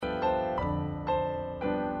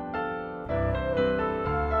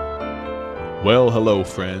Well, hello,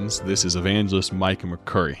 friends. This is Evangelist Micah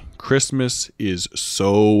McCurry. Christmas is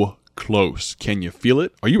so close. Can you feel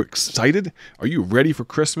it? Are you excited? Are you ready for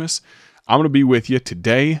Christmas? I'm going to be with you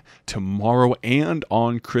today, tomorrow, and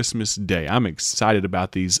on Christmas Day. I'm excited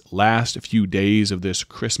about these last few days of this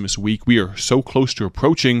Christmas week. We are so close to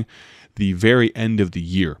approaching the very end of the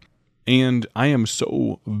year, and I am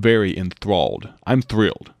so very enthralled. I'm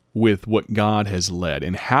thrilled with what God has led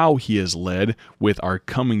and how He has led with our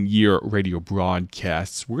coming year radio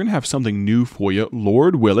broadcasts. We're going to have something new for you,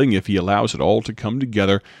 Lord willing, if He allows it all to come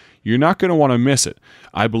together. You're not going to want to miss it.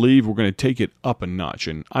 I believe we're going to take it up a notch,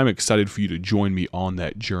 and I'm excited for you to join me on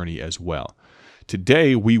that journey as well.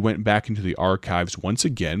 Today, we went back into the archives once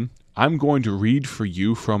again. I'm going to read for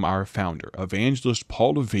you from our founder, Evangelist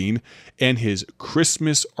Paul Levin, and his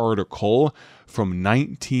Christmas article from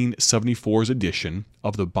 1974's edition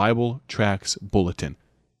of the Bible Tracts Bulletin.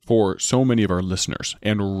 For so many of our listeners,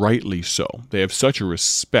 and rightly so, they have such a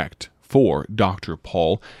respect for Dr.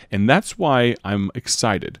 Paul, and that's why I'm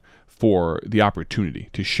excited for the opportunity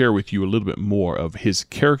to share with you a little bit more of his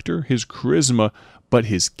character, his charisma, but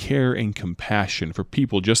his care and compassion for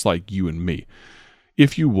people just like you and me.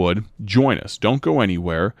 If you would, join us. Don't go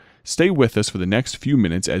anywhere. Stay with us for the next few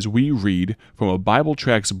minutes as we read from a Bible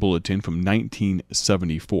Tracts Bulletin from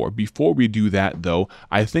 1974. Before we do that, though,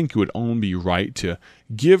 I think it would only be right to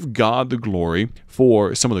give God the glory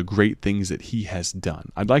for some of the great things that He has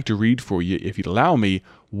done. I'd like to read for you, if you'd allow me,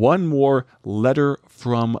 one more letter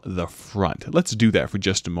from the front. Let's do that for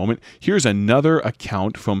just a moment. Here's another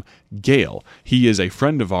account from Gail. He is a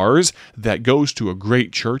friend of ours that goes to a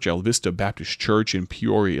great church, El Vista Baptist Church in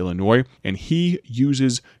Peoria, Illinois, and he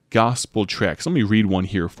uses gospel tracts. Let me read one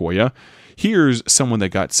here for you. Here's someone that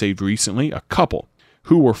got saved recently, a couple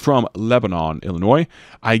who were from Lebanon, Illinois.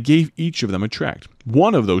 I gave each of them a tract.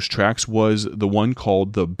 One of those tracts was the one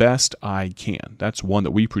called The Best I Can. That's one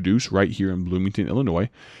that we produce right here in Bloomington, Illinois.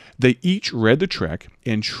 They each read the tract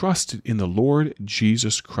and trusted in the Lord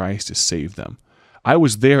Jesus Christ to save them. I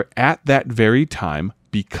was there at that very time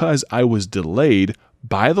because I was delayed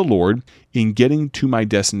by the Lord in getting to my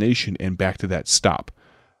destination and back to that stop.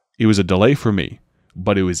 It was a delay for me,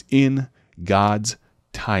 but it was in God's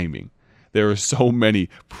timing. There are so many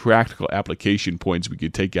practical application points we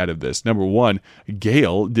could take out of this. Number one,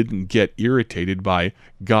 Gail didn't get irritated by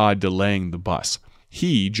God delaying the bus.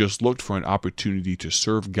 He just looked for an opportunity to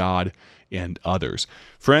serve God and others.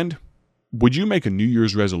 Friend, would you make a New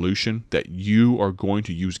Year's resolution that you are going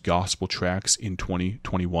to use gospel tracts in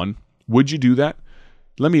 2021? Would you do that?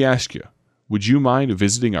 Let me ask you. Would you mind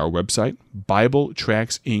visiting our website,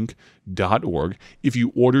 BibleTractsInc.org? If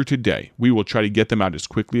you order today, we will try to get them out as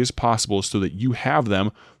quickly as possible so that you have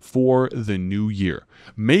them for the new year.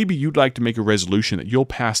 Maybe you'd like to make a resolution that you'll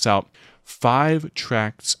pass out 5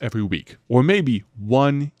 tracts every week, or maybe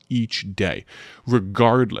 1 each day.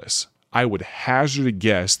 Regardless, I would hazard a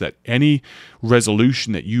guess that any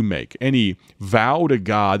resolution that you make, any vow to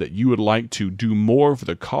God that you would like to do more for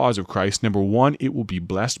the cause of Christ, number one, it will be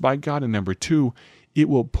blessed by God, and number two, it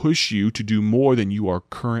will push you to do more than you are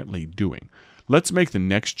currently doing. Let's make the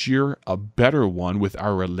next year a better one with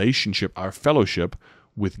our relationship, our fellowship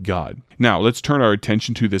with God. Now, let's turn our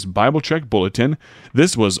attention to this Bible Tract Bulletin.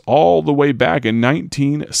 This was all the way back in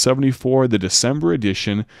 1974, the December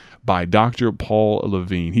edition by Dr. Paul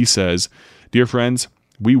Levin. He says, "Dear friends,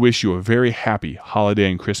 we wish you a very happy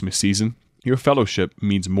holiday and Christmas season. Your fellowship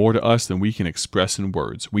means more to us than we can express in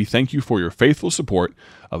words. We thank you for your faithful support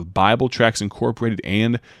of Bible Tracts Incorporated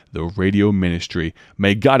and the radio ministry.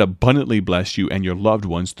 May God abundantly bless you and your loved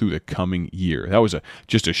ones through the coming year." That was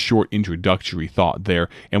just a short introductory thought there,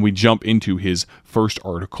 and we jump into his first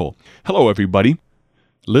article. Hello, everybody.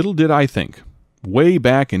 Little did I think, way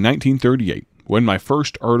back in 1938, when my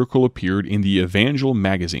first article appeared in the Evangel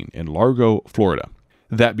magazine in Largo, Florida,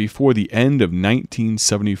 that before the end of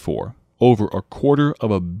 1974, over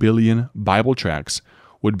 250 million Bible tracts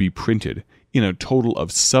would be printed in a total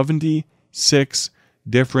of 76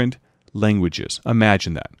 different languages.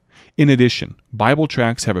 Imagine that. In addition, Bible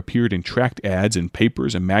tracts have appeared in tract ads in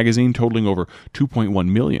papers and magazines totaling over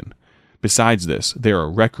 2.1 million. Besides this, there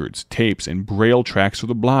are records, tapes, and braille tracts for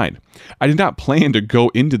the blind. I did not plan to go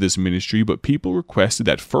into this ministry, but people requested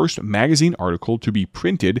that first magazine article to be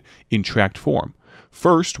printed in tract form.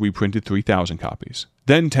 First, we printed 3,000 copies,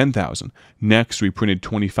 then 10,000. Next, we printed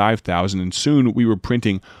 25,000, and soon we were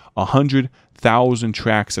printing 100,000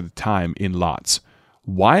 tracts at a time in lots.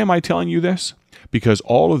 Why am I telling you this? Because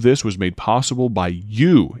all of this was made possible by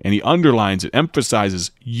you, and he underlines it,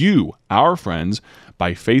 emphasizes you, our friends,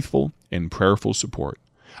 by faithful and prayerful support.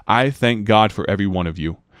 I thank God for every one of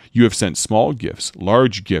you. You have sent small gifts,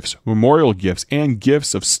 large gifts, memorial gifts, and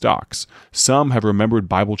gifts of stocks. Some have remembered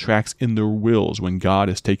Bible tracts in their wills when God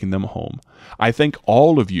has taken them home. I thank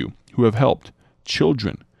all of you who have helped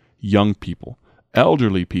children, young people,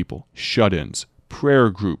 elderly people, shut-ins, prayer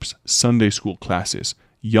groups, Sunday school classes,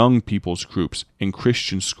 young people's groups, and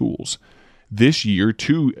Christian schools. This year,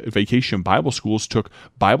 2 vacation Bible schools took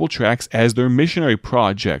Bible tracts as their missionary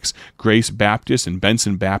projects, Grace Baptist and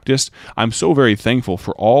Benson Baptist. I'm so very thankful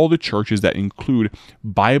for all the churches that include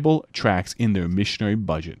Bible tracts in their missionary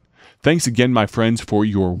budget. Thanks again, my friends, for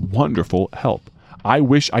your wonderful help. I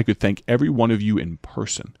wish I could thank every one of you in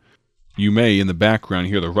person. You may, in the background,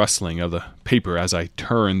 hear the rustling of the paper as I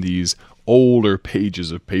turn these older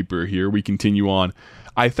pages of paper here. We continue on.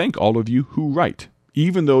 I thank all of you who write.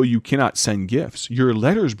 Even though you cannot send gifts, your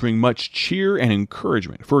letters bring much cheer and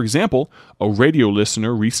encouragement. For example, a radio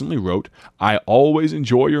listener recently wrote, "I always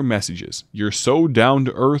enjoy your messages. You're so down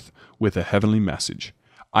to earth with a heavenly message."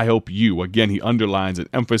 I hope you, again he underlines and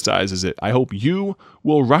emphasizes it, I hope you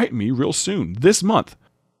will write me real soon, this month.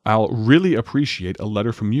 I'll really appreciate a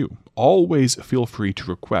letter from you. Always feel free to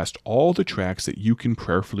request all the tracts that you can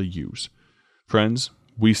prayerfully use. Friends,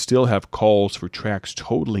 we still have calls for tracts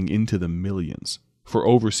totaling into the millions for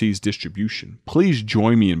overseas distribution. Please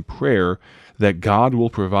join me in prayer that God will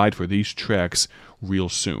provide for these tracts real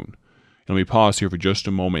soon. And let me pause here for just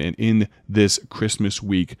a moment, and in this Christmas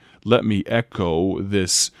week, let me echo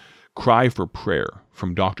this cry for prayer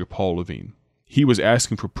from Dr. Paul Levin. He was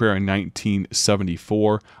asking for prayer in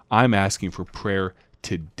 1974. I'm asking for prayer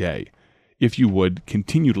today. If you would,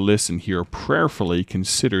 continue to listen here, prayerfully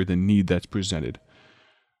consider the need that's presented.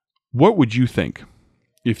 What would you think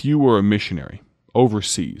if you were a missionary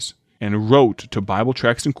overseas and wrote to Bible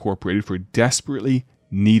Tracts Incorporated for desperately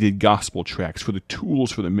needed gospel tracts for the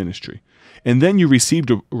tools for the ministry, and then you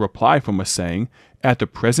received a reply from us saying, "At the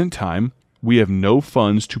present time, we have no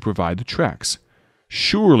funds to provide the tracts"?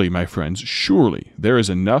 Surely, my friends, surely there is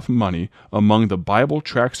enough money among the Bible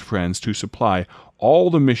Tracts friends to supply all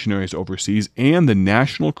the missionaries overseas and the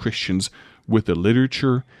national Christians with the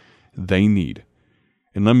literature they need.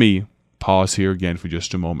 And let me pause here again for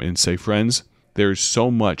just a moment and say, friends, there's so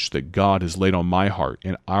much that God has laid on my heart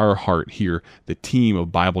and our heart here, the team of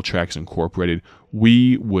Bible Tracts Incorporated.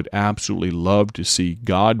 We would absolutely love to see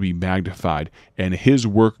God be magnified and His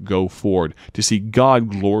work go forward, to see God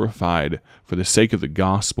glorified for the sake of the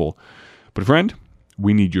gospel. But friend,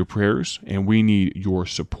 we need your prayers and we need your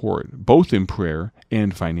support, both in prayer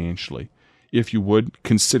and financially. If you would,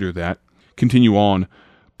 consider that. Continue on.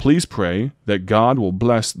 Please pray that God will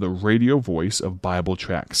bless the radio voice of Bible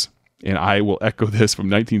Tracts. And I will echo this from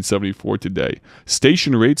 1974 today.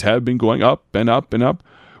 Station rates have been going up and up and up.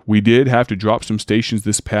 We did have to drop some stations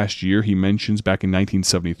this past year, he mentions, back in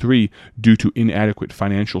 1973, due to inadequate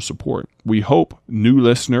financial support. We hope new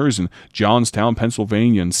listeners in Johnstown,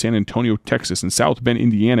 Pennsylvania, and San Antonio, Texas, and South Bend,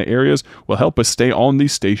 Indiana areas will help us stay on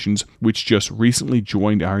these stations, which just recently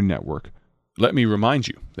joined our network. Let me remind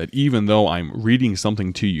you that even though I'm reading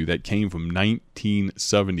something to you that came from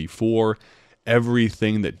 1974,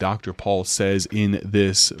 everything that Dr. Paul says in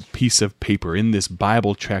this piece of paper, in this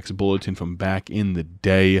Bible Tracts bulletin from back in the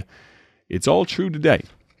day, it's all true today.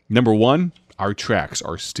 Number one, our tracts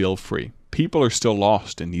are still free. People are still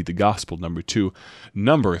lost and need the gospel. Number two.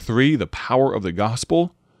 Number three, the power of the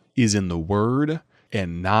gospel is in the word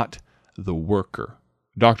and not the worker.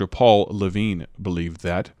 Dr. Paul Levin believed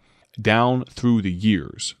that. Down through the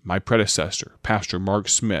years, my predecessor, Pastor Mark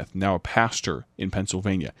Smith, now a pastor in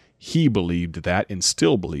Pennsylvania, he believed that and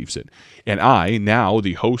still believes it. And I, now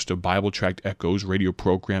the host of Bible Tract Echoes radio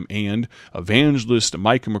program and evangelist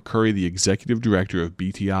Micah McCurry, the executive director of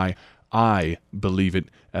BTI, I believe it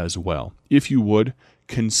as well. If you would,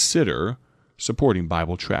 consider supporting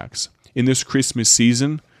Bible Tracts. In this Christmas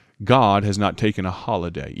season, God has not taken a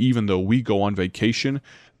holiday. Even though we go on vacation,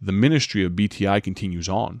 the ministry of BTI continues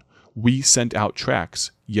on. We sent out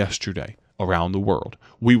tracts yesterday around the world.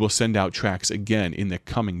 We will send out tracts again in the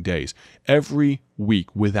coming days. Every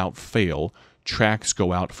week, without fail, tracts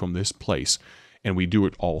go out from this place, and we do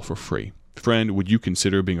it all for free. Friend, would you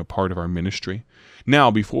consider being a part of our ministry? Now,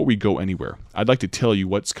 before we go anywhere, I'd like to tell you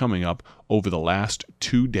what's coming up over the last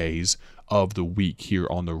 2 days of the week here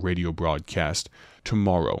on the radio broadcast.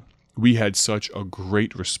 Tomorrow, we had such a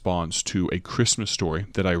great response to a Christmas story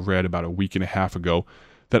that I read about a week and a half ago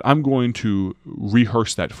that I'm going to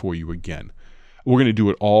rehearse that for you again. We're going to do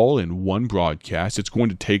it all in one broadcast. It's going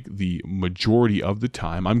to take the majority of the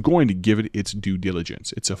time. I'm going to give it its due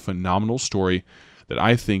diligence. It's a phenomenal story that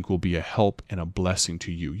I think will be a help and a blessing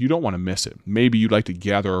to you. You don't want to miss it. Maybe you'd like to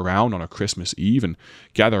gather around on a Christmas Eve and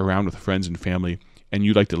gather around with friends and family and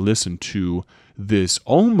you'd like to listen to this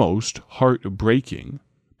almost heartbreaking,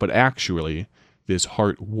 but actually this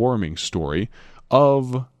heartwarming story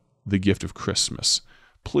of the gift of Christmas,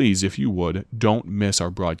 please, if you would, don't miss our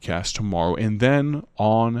broadcast tomorrow. And then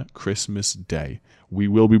on Christmas Day, we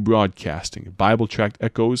will be broadcasting Bible Tract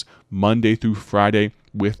Echoes Monday through Friday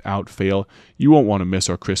without fail. You won't want to miss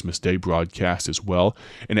our Christmas Day broadcast as well.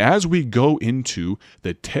 And as we go into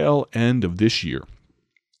the tail end of this year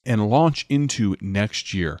and launch into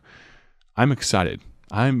next year, I'm excited.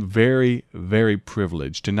 I'm very, very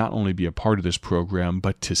privileged to not only be a part of this program,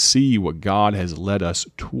 but to see what God has led us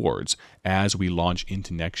towards as we launch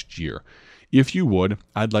into next year. If you would,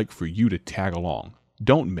 I'd like for you to tag along.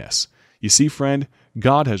 Don't miss. You see, friend,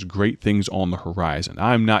 God has great things on the horizon.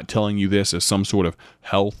 I'm not telling you this as some sort of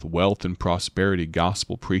health, wealth, and prosperity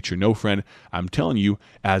gospel preacher. No, friend, I'm telling you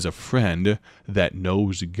as a friend that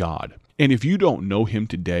knows God. And if you don't know Him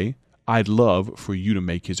today, I'd love for you to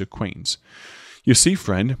make His acquaintance. You see,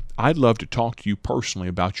 friend, I'd love to talk to you personally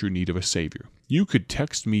about your need of a Savior. You could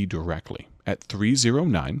text me directly at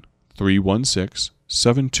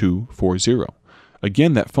 309-316-7240.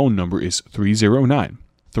 Again, that phone number is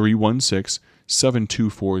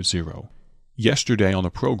 309-316-7240. Yesterday on the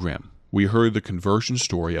program, we heard the conversion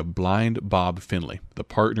story of blind Bob Finley, the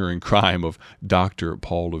partner in crime of Dr.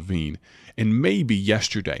 Paul Levin. And maybe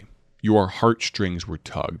yesterday, your heartstrings were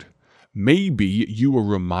tugged. Maybe you were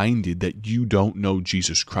reminded that you don't know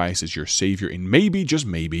Jesus Christ as your Savior, and maybe, just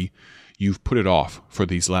maybe, you've put it off for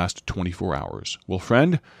these last 24 hours. Well,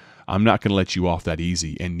 friend, I'm not going to let you off that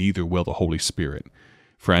easy, and neither will the Holy Spirit.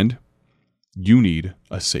 Friend, you need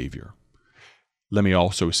a Savior. Let me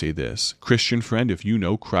also say this. Christian friend, if you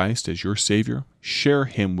know Christ as your Savior, share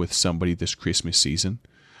Him with somebody this Christmas season.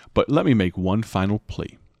 But let me make one final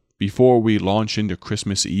plea. Before we launch into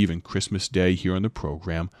Christmas Eve and Christmas Day here on the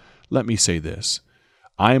program, let me say this.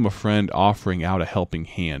 I am a friend offering out a helping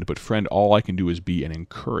hand, but friend, all I can do is be an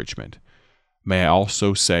encouragement. May I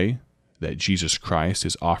also say that Jesus Christ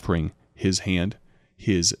is offering His hand,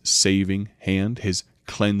 His saving hand, His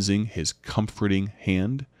cleansing, His comforting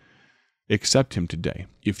hand. Accept Him today.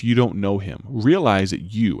 If you don't know Him, realize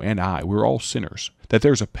that you and I, we're all sinners, that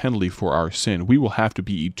there's a penalty for our sin. We will have to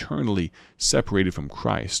be eternally separated from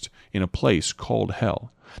Christ in a place called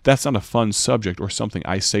hell. That's not a fun subject or something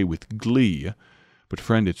I say with glee, but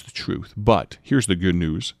friend, it's the truth. But here's the good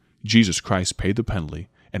news. Jesus Christ paid the penalty,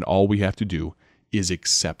 and all we have to do is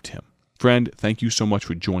accept Him. Friend, thank you so much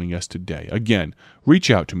for joining us today. Again, reach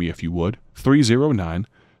out to me if you would,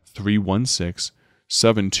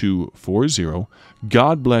 309-316-7240.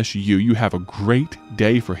 God bless you. You have a great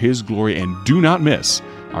day for His glory, and do not miss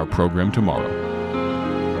our program tomorrow.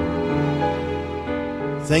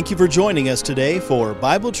 Thank you for joining us today for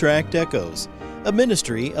Bible Tract Echoes, a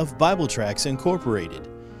ministry of Bible Tracts Incorporated.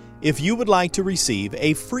 If you would like to receive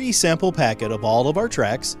a free sample packet of all of our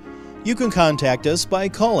tracts, you can contact us by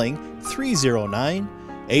calling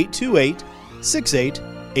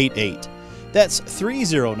 309-828-6888. That's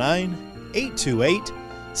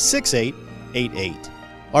 309-828-6888.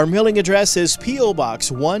 Our mailing address is P.O.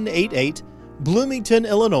 Box 188, Bloomington,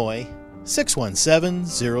 Illinois,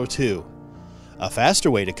 61702. A faster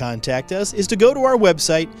way to contact us is to go to our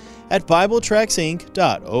website at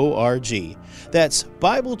BibleTractsInc.org. That's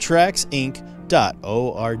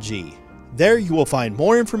BibleTractsInc.org. There you will find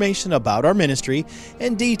more information about our ministry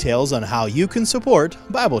and details on how you can support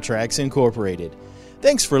Bible Tracts Incorporated.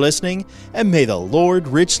 Thanks for listening, and may the Lord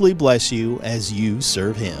richly bless you as you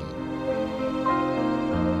serve Him.